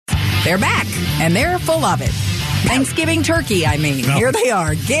They're back, and they're full of it. Thanksgiving turkey, I mean. No. Here they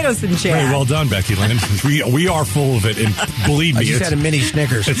are, Gatos and Chad. Very well done, Becky Lynn. We are full of it, and believe me, I just had a mini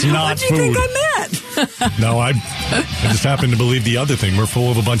Snickers. It's not What do you food. think I meant? No, I just happen to believe the other thing. We're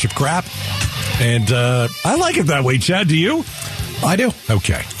full of a bunch of crap, and I like it that way. Chad, do you? I do.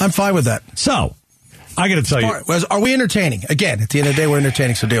 Okay. I'm fine with that. So, I got to tell you. Are we entertaining? Again, at the end of the day, we're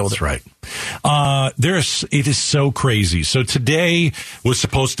entertaining, so deal with That's it. right. It is so crazy. So today was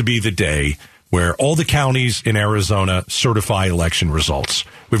supposed to be the day where all the counties in Arizona certify election results.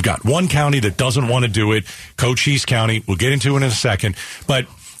 We've got one county that doesn't want to do it, Cochise County. We'll get into it in a second. But,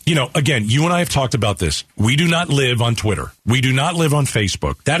 again, you and I have talked about this. We do not live on Twitter. We do not live on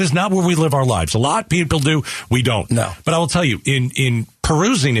Facebook. That is not where we live our lives. A lot of people do. We don't. No. But I will tell you, in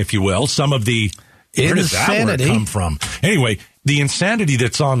perusing, if you will, some of the... Where does that word come from? Anyway, the insanity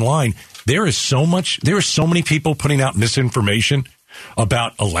that's online, there is so many people putting out misinformation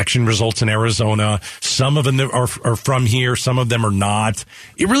about election results in Arizona. Some of them are from here. Some of them are not.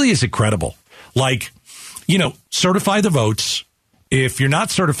 It really is incredible. Like, certify the votes. If you're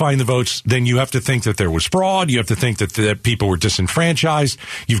not certifying the votes, then you have to think that there was fraud. You have to think that people were disenfranchised.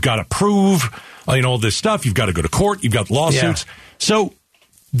 You've got to prove, all this stuff. You've got to go to court. You've got lawsuits. Yeah. So,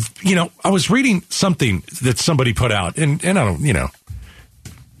 I was reading something that somebody put out, and I don't,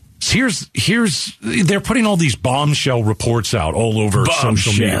 here's they're putting all these bombshell reports out all over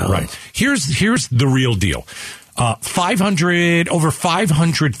social media. Right. Here's the real deal. Over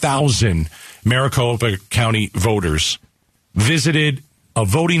 500,000 Maricopa County voters visited a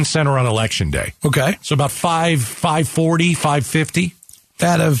voting center on Election Day. Okay. So about 540, 550.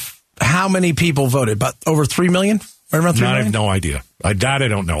 Out of how many people voted? About over 3 million? Right around 3 million? I have no idea. I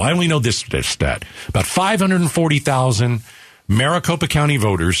don't know. I only know this stat. About 540,000 Maricopa County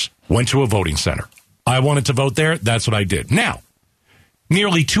voters went to a voting center. I wanted to vote there. That's what I did. Now,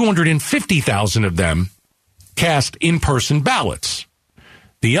 nearly 250,000 of them cast in-person ballots.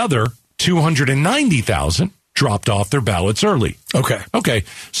 The other 290,000 dropped off their ballots early. Okay.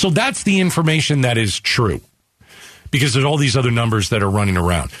 So that's the information that is true, because there's all these other numbers that are running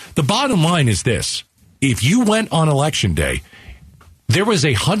around. The bottom line is this. If you went on Election Day, there was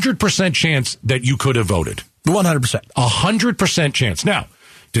 100% chance that you could have voted. 100%. 100% chance. Now,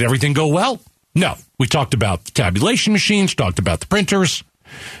 did everything go well? No. We talked about the tabulation machines, talked about the printers.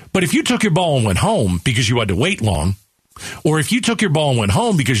 But if you took your ball and went home because you had to wait long, or if you took your ball and went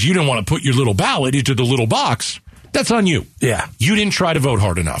home because you didn't want to put your little ballot into the little box, that's on you. Yeah. You didn't try to vote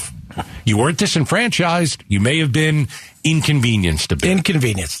hard enough. You weren't disenfranchised. You may have been inconvenienced a bit.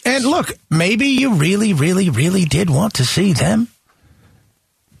 Inconvenienced. And look, maybe you really, really, really did want to see them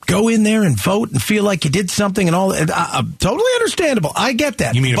go in there and vote and feel like you did something and all. Totally understandable. I get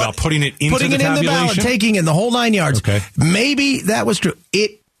that. You mean about putting it into the tabulation? Ballot, taking in the whole 9 yards. Okay. Maybe that was true.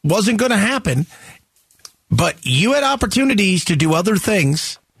 It wasn't going to happen, but you had opportunities to do other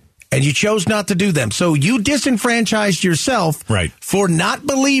things, and you chose not to do them. So you disenfranchised yourself for not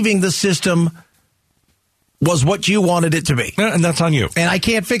believing the system was what you wanted it to be. And that's on you. And I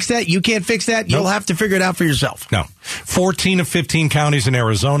can't fix that. You can't fix that. You'll have to figure it out for yourself. No. 14 of 15 counties in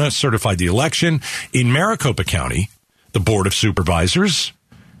Arizona certified the election. In Maricopa County, the Board of Supervisors,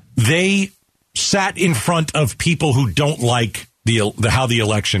 they sat in front of people who don't like how the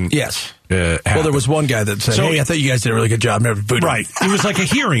election happened. Well, there was one guy that said, "Hey, I thought you guys did a really good job." Never booted. Right. It was like a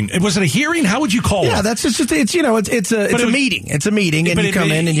hearing. Was it a hearing? How would you call it? Yeah, that's just it's a meeting. It's a meeting, and you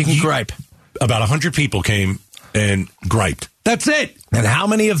come in and you can gripe. About 100 people came and griped. That's it. And how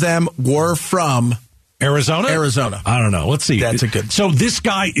many of them were from Arizona? Arizona. I don't know. Let's see. That's a good. So this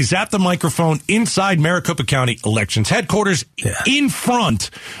guy is at the microphone inside Maricopa County Elections headquarters in front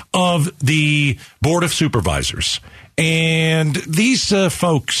of the Board of Supervisors. And these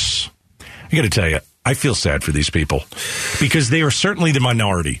folks, I got to tell you, I feel sad for these people because they are certainly the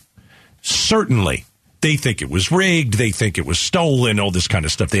minority. Certainly. They think it was rigged. They think it was stolen, all this kind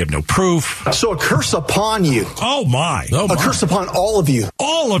of stuff. They have no proof. So a curse upon you. Oh, my. A curse upon all of you.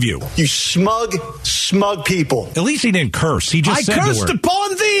 All of you. You smug people. At least he didn't curse. He just said the word. I cursed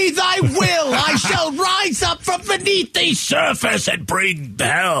upon thee, thy will. I shall rise up from beneath the surface and bring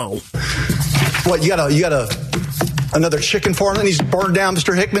hell. What, you got another chicken farm that needs to burn down,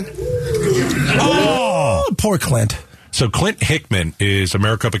 Mr. Hickman? Oh, poor Clint. So Clint Hickman is a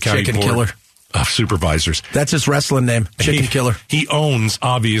Maricopa County Chicken Board Killer of Supervisors. That's his wrestling name, Chicken Killer. He owns,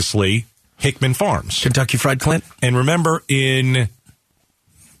 obviously, Hickman Farms. Kentucky Fried Clint. And remember, in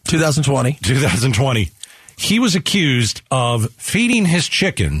 2020, he was accused of feeding his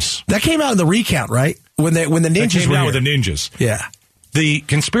chickens. That came out in the recount, right? When the ninjas came were out here. with the ninjas. Yeah. The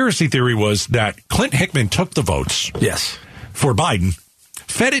conspiracy theory was that Clint Hickman took the votes yes, for Biden,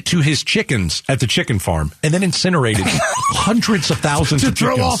 fed it to his chickens at the chicken farm, and then incinerated hundreds of thousands of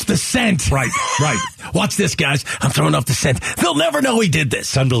chickens. To throw off the scent. Right. Watch this, guys. I'm throwing off the scent. They'll never know he did this.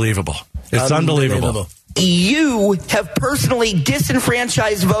 It's unbelievable. It's unbelievable. You have personally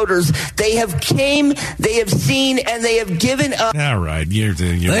disenfranchised voters. They have came, they have seen, and they have given up. All right.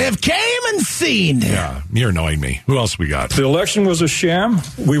 They have came and seen. Yeah, you're annoying me. Who else we got? The election was a sham.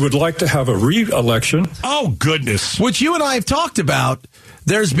 We would like to have a re-election. Oh, goodness. Which you and I have talked about.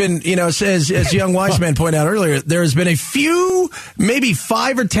 There's been, as young wise man pointed out earlier, there's been a few, maybe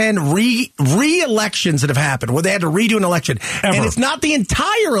 5 or 10 re-elections that have happened where they had to redo an election. Ever. And it's not the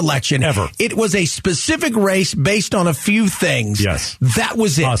entire election. Ever. It was a specific race based on a few things. Yes. That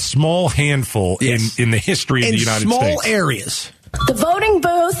was it. A small handful in the history of the United States. In small areas. The voting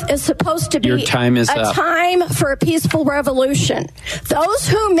booth is supposed to be a time for a peaceful revolution. Those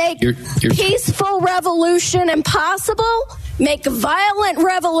who make peaceful revolution impossible make violent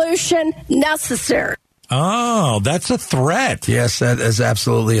revolution necessary. Oh, that's a threat. Yes, that is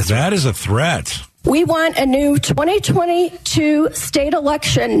absolutely a threat. That is a threat. We want a new 2022 state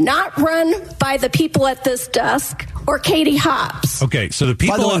election, not run by the people at this desk or Katie Hobbs. Okay, so the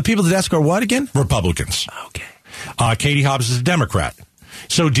people... By the way, the people at the desk are what again? Republicans. Okay. Katie Hobbs is a Democrat.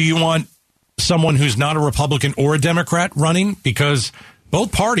 So do you want someone who's not a Republican or a Democrat running? Because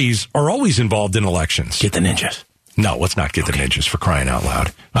both parties are always involved in elections. Get the ninjas. No, let's not get the ninjas, for crying out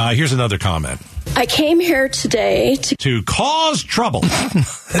loud. Here's another comment. I came here today to cause trouble.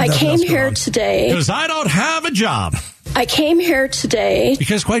 I came here today because I don't have a job. I came here today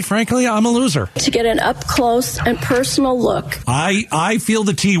because, quite frankly, I'm a loser. To get an up-close and personal look. I feel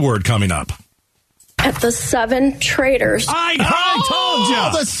the T word coming up. At the 7 traitors. I told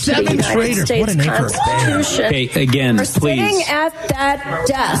you. The 7 traitors. What an Constitution. Okay, again, are please. Sitting at that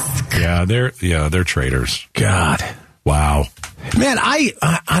desk. Yeah, they're traitors. God. Wow. Man,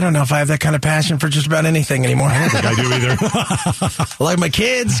 I don't know if I have that kind of passion for just about anything anymore. I don't think I do either. Like my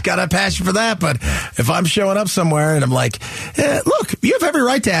kids, got a passion for that. But if I'm showing up somewhere and I'm like, look, you have every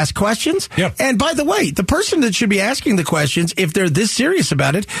right to ask questions. Yep. And by the way, the person that should be asking the questions, if they're this serious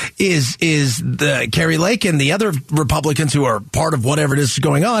about it, is the Carrie Lake and the other Republicans who are part of whatever it is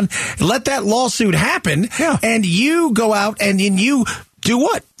going on. Let that lawsuit happen. Yeah. And you go out and you do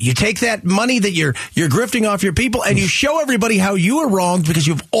what? You take that money that you're grifting off your people and you show everybody how you are wronged because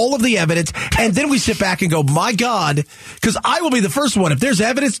you have all of the evidence. And then we sit back and go, my God, because I will be the first one. If there's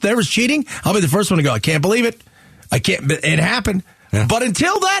evidence there was cheating, I'll be the first one to go, I can't believe it. It happened. Yeah. But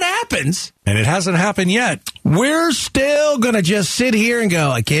until that happens, and it hasn't happened yet, we're still going to just sit here and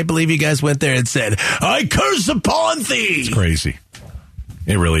go, I can't believe you guys went there and said, I curse upon thee. It's crazy.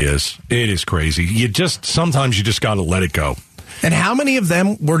 It really is. It is crazy. Sometimes you just got to let it go. And how many of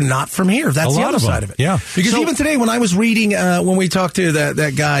them were not from here? That's the other side of it. Yeah. Because even today, when I was reading, when we talked to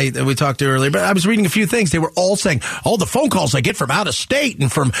that guy that we talked to earlier, but I was reading a few things. They were all saying, all the phone calls I get from out of state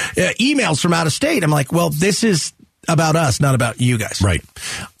and from emails from out of state. I'm like, well, this is about us, not about you guys. Right.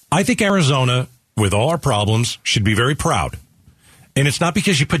 I think Arizona, with all our problems, should be very proud. And it's not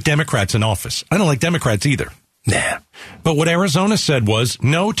because you put Democrats in office. I don't like Democrats either. Nah. But what Arizona said was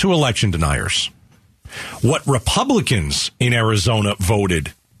no to election deniers. What Republicans in Arizona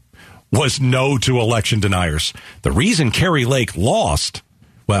voted was no to election deniers. The reason Carrie Lake lost,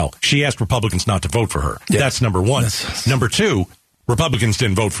 well, she asked Republicans not to vote for her. Yeah. That's number one. Number two, Republicans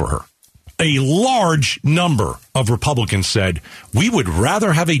didn't vote for her. A large number of Republicans said, we would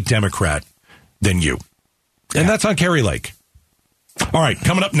rather have a Democrat than you. And that's on Carrie Lake. All right,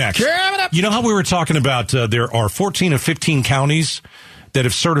 coming up next. You know how we were talking about there are 14 of 15 counties that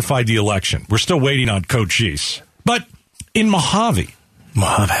have certified the election. We're still waiting on Coach Cheese. But in Mohave,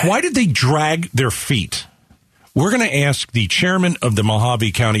 why did they drag their feet? We're going to ask the chairman of the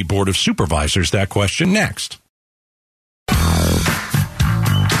Mohave County Board of Supervisors that question next.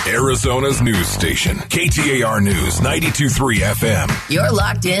 Arizona's news station, KTAR News 92.3 FM. You're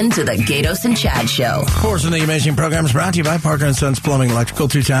locked in to the Gatos and Chad Show. Of course, the amazing program is brought to you by Parker & Sons Plumbing Electrical,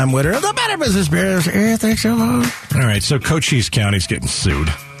 2-time winner of the Better Business Bureau's Thanks so much. All right, so Cochise County's getting sued.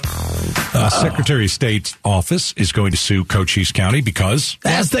 Secretary of State's office is going to sue Cochise County because...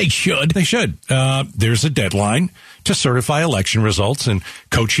 As they should. They should. There's a deadline to certify election results, and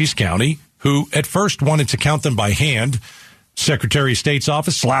Cochise County, who at first wanted to count them by hand... Secretary of State's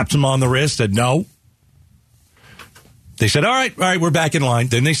office slapped him on the wrist, said no. They said, all right, we're back in line.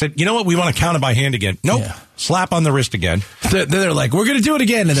 Then they said, you know what, we want to count it by hand again. Nope, slap on the wrist again. They're like, we're going to do it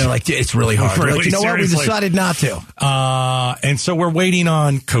again. And they're like, it's really hard. Really, like, you know seriously. what, we decided not to. And so we're waiting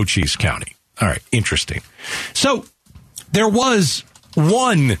on Cochise County. All right, interesting. So there was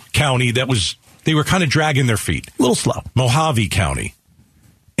one county that they were kind of dragging their feet. A little slow. Mohave County.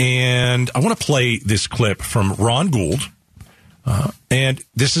 And I want to play this clip from Ron Gould. And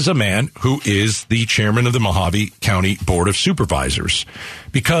this is a man who is the chairman of the Mohave County Board of Supervisors,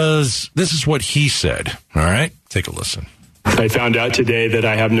 because this is what he said. All right, take a listen. I found out today that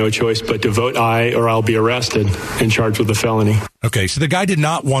I have no choice but to vote aye or I'll be arrested and charged with a felony. Okay, so the guy did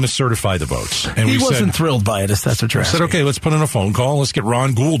not want to certify the votes. And he wasn't thrilled by it, if that's what you're asking. I said, okay, let's put in a phone call. Let's get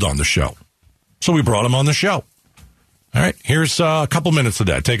Ron Gould on the show. So we brought him on the show. All right, here's a couple minutes of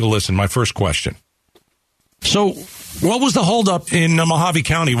that. Take a listen. My first question. So what was the holdup in Mohave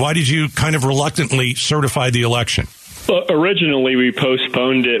County? Why did you kind of reluctantly certify the election? Well, originally, we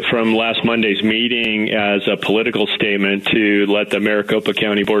postponed it from last Monday's meeting as a political statement to let the Maricopa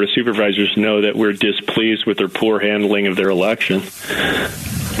County Board of Supervisors know that we're displeased with their poor handling of their election.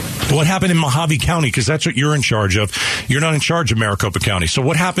 What happened in Mohave County? Because that's what you're in charge of. You're not in charge of Maricopa County. So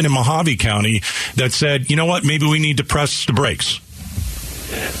what happened in Mohave County that said, you know what, maybe we need to press the brakes?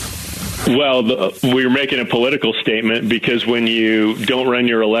 Well, we're making a political statement because when you don't run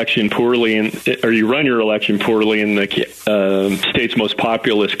your election poorly, or you run your election poorly in the state's most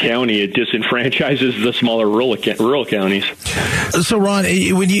populous county, it disenfranchises the smaller rural counties. So, Ron,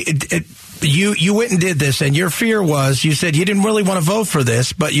 when you went and did this, and your fear was, you said you didn't really want to vote for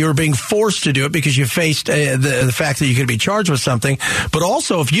this, but you were being forced to do it because you faced the fact that you could be charged with something. But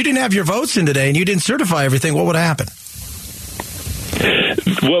also, if you didn't have your votes in today and you didn't certify everything, what would happen?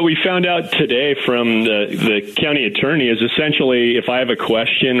 What we found out today from the county attorney is essentially if I have a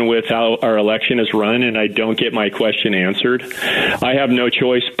question with how our election is run and I don't get my question answered, I have no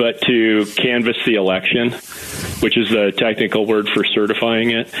choice but to canvass the election, which is the technical word for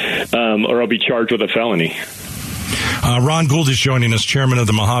certifying it, or I'll be charged with a felony. Ron Gould is joining us, chairman of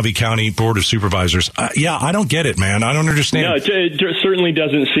the Mohave County Board of Supervisors. Yeah, I don't get it, man. I don't understand. No, it certainly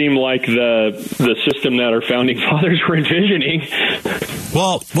doesn't seem like the system that our founding fathers were envisioning.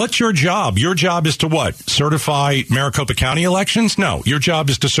 Well, what's your job? Your job is to what? Certify Maricopa County elections? No, your job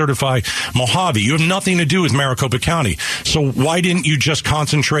is to certify Mohave. You have nothing to do with Maricopa County. So why didn't you just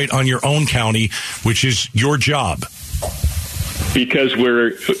concentrate on your own county, which is your job? Because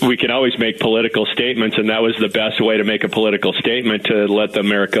we can always make political statements, and that was the best way to make a political statement, to let the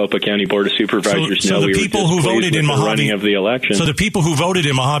Maricopa County Board of Supervisors know we were displeased with the running of the election. So the people who voted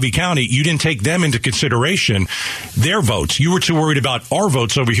in Mohave County, you didn't take them into consideration, their votes. You were too worried about our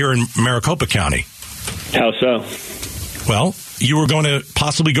votes over here in Maricopa County. How so? Well, you were going to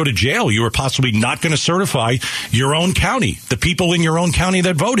possibly go to jail. You were possibly not going to certify your own county, the people in your own county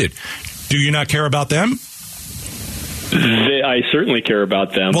that voted. Do you not care about them? I certainly care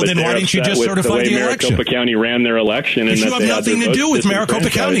about them. Well, but then why didn't you just certify the election? Maricopa County ran their election, and you have nothing to do with Maricopa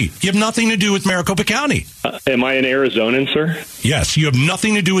County. You have nothing to do with Maricopa County. Am I an Arizonan, sir? Yes, you have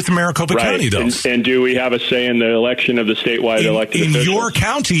nothing to do with Maricopa County, though. And do we have a say in the election of the statewide elected officials? In your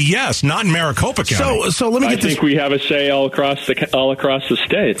county, yes, not in Maricopa County. So let me get this. I think we have a say all across the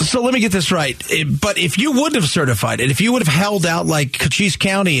state. So let me get this right. But if you wouldn't have certified it, if you would have held out like Cochise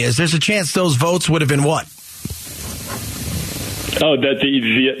County is, there's a chance those votes would have been what? Oh,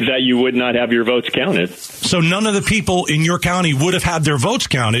 that you would not have your votes counted. So none of the people in your county would have had their votes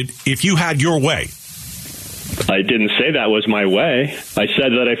counted if you had your way. I didn't say that was my way. I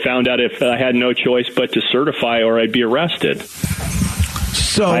said that I found out if I had no choice but to certify or I'd be arrested.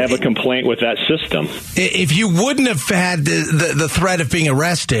 So I have a complaint with that system. If you wouldn't have had the threat of being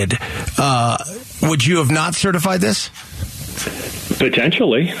arrested, would you have not certified this?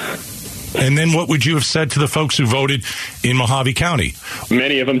 Potentially. And then what would you have said to the folks who voted in Mohave County?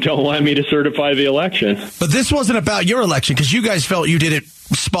 Many of them don't want me to certify the election. But this wasn't about your election because you guys felt you did it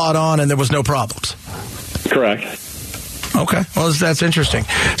spot on and there was no problems. Correct. Okay. Well, that's interesting.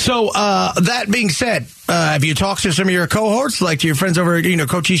 So that being said, have you talked to some of your cohorts, like to your friends over at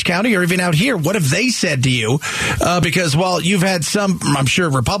Cochise County or even out here? What have they said to you? Because while you've had some, I'm sure,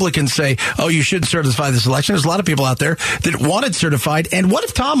 Republicans say, oh, you shouldn't certify this election, there's a lot of people out there that want it certified. And what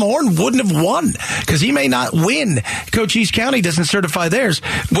if Tom Horn wouldn't have won? Because he may not win. Cochise County doesn't certify theirs.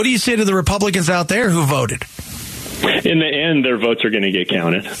 What do you say to the Republicans out there who voted? In the end, their votes are going to get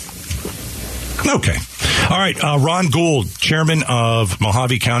counted. Okay. All right. Ron Gould, chairman of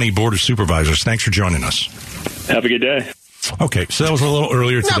Mohave County Board of Supervisors. Thanks for joining us. Have a good day. Okay. So that was a little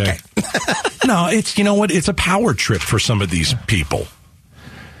earlier today. Okay. No, it's a power trip for some of these people.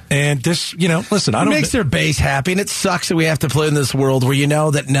 And this, listen, it makes their base happy, and it sucks that we have to play in this world where you know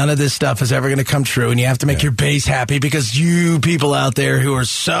that none of this stuff is ever going to come true, and you have to make your base happy because you people out there who are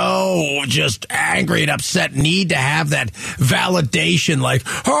so just angry and upset need to have that validation like,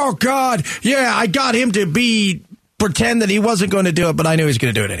 oh, God, yeah, I got him to be pretend that he wasn't going to do it, but I knew he was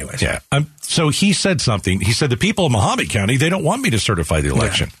going to do it anyways. Yeah. So he said something. He said, the people of Mohave County, they don't want me to certify the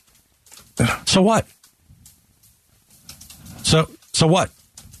election. Yeah. So what? So what?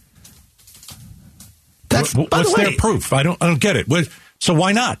 What's their proof? I don't get it. So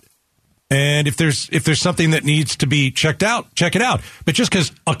why not? And if there's something that needs to be checked out, check it out. But just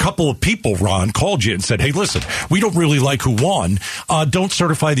because a couple of people, Ron, called you and said, hey, listen, we don't really like who won, don't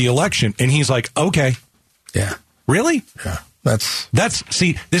certify the election. And he's like, okay. Yeah. Really? Yeah.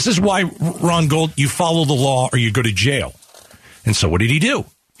 See, this is why, Ron Gold, you follow the law or you go to jail. And so what did he do?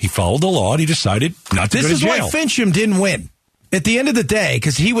 He followed the law and he decided not to go to jail. This is why Fincham didn't win. At the end of the day,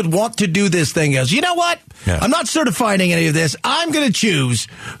 because he would want to do this thing, as you know what? Yeah. I'm not certifying any of this. I'm going to choose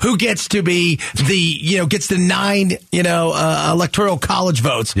who gets to be gets the 9, electoral college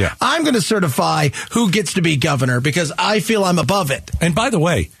votes. Yeah. I'm going to certify who gets to be governor because I feel I'm above it. And by the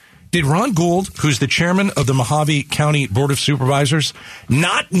way, did Ron Gould, who's the chairman of the Mohave County Board of Supervisors,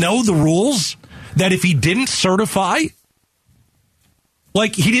 not know the rules that if he didn't certify?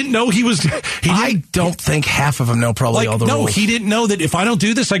 Like, he didn't know he was... I don't think half of them know probably all the rules. No, he didn't know that if I don't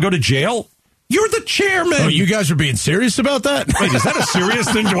do this, I go to jail. You're the chairman. Oh, you guys are being serious about that? Wait, is that a serious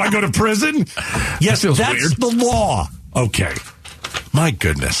thing? Do I go to prison? Yes, that's weird. The law. Okay. My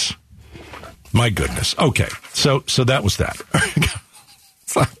goodness. Okay, so that was that.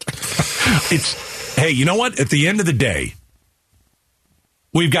 Hey, you know what? At the end of the day,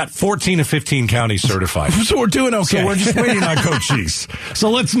 we've got 14 of 15 counties certified. So we're doing okay. So we're just waiting on Cochise. So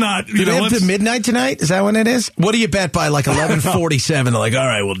let's not... Do they have to midnight tonight? Is that when it is? What do you bet by 11:47? They're like, all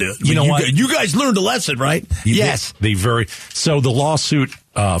right, we'll do it. You know what? You guys learned a lesson, right? Yes. So the lawsuit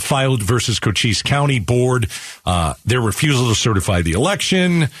filed versus Cochise County Board, their refusal to certify the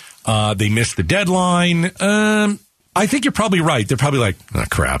election, they missed the deadline. I think you're probably right. They're probably like, oh,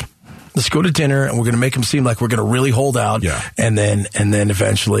 crap. Let's go to dinner, and we're going to make them seem like we're going to really hold out. Yeah. And then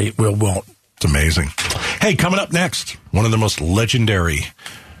eventually we won't. It's amazing. Hey, coming up next, one of the most legendary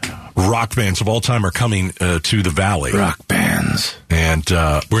rock bands of all time are coming to the Valley. Rock bands. And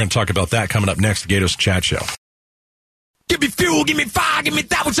we're going to talk about that coming up next, the Gatos Chat Show. Give me fuel, give me fire, give me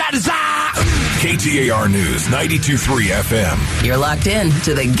that which I desire. KTAR News, 92.3 FM. You're locked in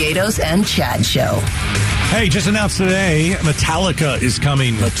to the Gatos and Chad Show. Hey, just announced today, Metallica is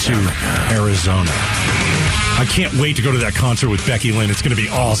coming to Arizona. I can't wait to go to that concert with Becky Lynn. It's going to be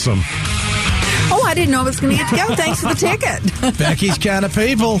awesome. Oh, I didn't know I was going to get to go. Thanks for the ticket. Becky's kind of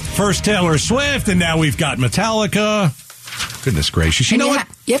people. First Taylor Swift, and now we've got Metallica. Goodness gracious. You know what?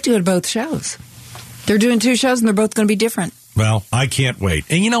 You have to go to both shows. They're doing 2 shows, and they're both going to be different. Well, I can't wait.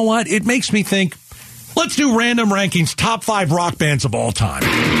 And you know what? It makes me think, let's do random rankings, top 5 rock bands of all time.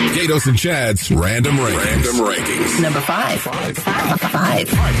 Gatos and Chad's Random Rankings. Number 5.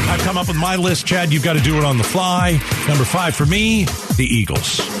 I've come up with my list, Chad. You've got to do it on the fly. Number 5 for me, the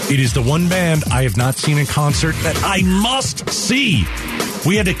Eagles. It is the one band I have not seen in concert that I must see.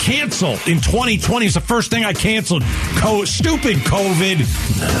 We had to cancel in 2020. It's the first thing I canceled. Stupid COVID.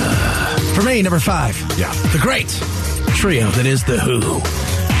 For me, number 5. Yeah. The great trio that is the Who.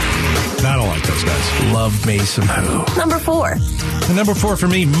 I don't like those guys. Love me some Who. Number 4. And number 4 for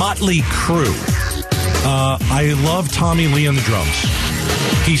me, Motley Crue. I love Tommy Lee on the drums.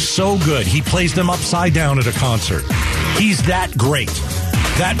 He's so good. He plays them upside down at a concert. He's that great.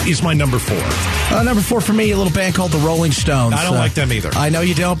 That is my number 4. Number 4 for me, a little band called the Rolling Stones. I don't like them either. I know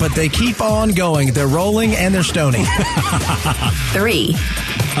you don't, but they keep on going. They're rolling and they're stony. 3.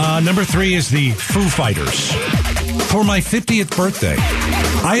 Number 3 is the Foo Fighters. For my 50th birthday,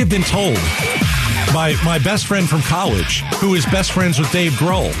 I have been told by my best friend from college, who is best friends with Dave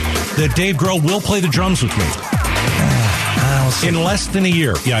Grohl, that Dave Grohl will play the drums with me. In less than a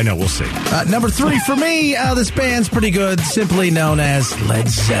year. Yeah, I know. We'll see. Number 3 for me, this band's pretty good, simply known as Led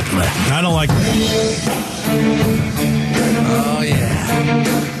Zeppelin. I don't like Oh,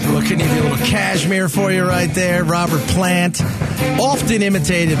 yeah. What can you do? A little cashmere for you right there. Robert Plant. Often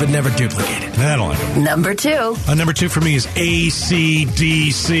imitated, but never duplicated. I don't like it. Number 2. Number 2 for me is AC/DC.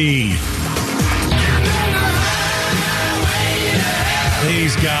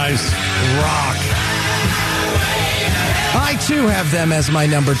 These guys rock. I, too, have them as my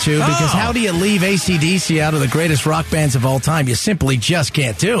number 2, because how do you leave AC/DC out of the greatest rock bands of all time? You simply just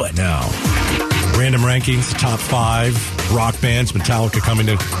can't do it. No. Random rankings, top 5 rock bands, Metallica coming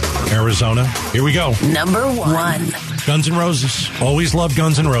to Arizona. Here we go. Number 1. Guns N' Roses. Always loved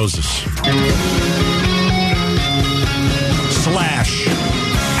Guns N' Roses. Slash,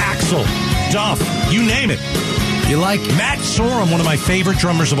 Axl, Duff, you name it. You like Matt Sorum, one of my favorite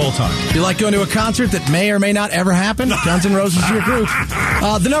drummers of all time. You like going to a concert that may or may not ever happen? Guns N' Roses your group.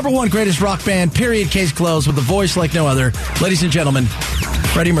 The number one greatest rock band, period, case closed, with a voice like no other. Ladies and gentlemen,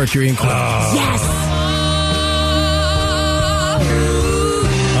 Freddie Mercury and Queen. Yes.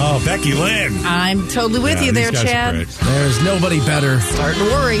 Oh, Becky Lynn. I'm totally with you there, Chad. There's nobody better. Starting to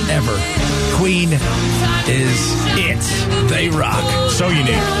worry. Ever. Queen is it. They rock. So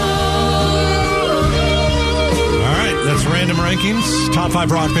unique. All right, that's Random Rankings. Top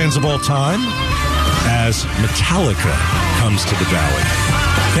 5 rock bands of all time as Metallica comes to the Valley.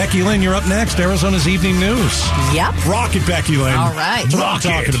 Becky Lynn, you're up next. Arizona's Evening News. Yep. Rock it, Becky Lynn. All right. That's what I'm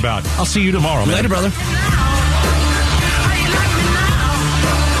talking about. I'll see you tomorrow, man. Later, brother.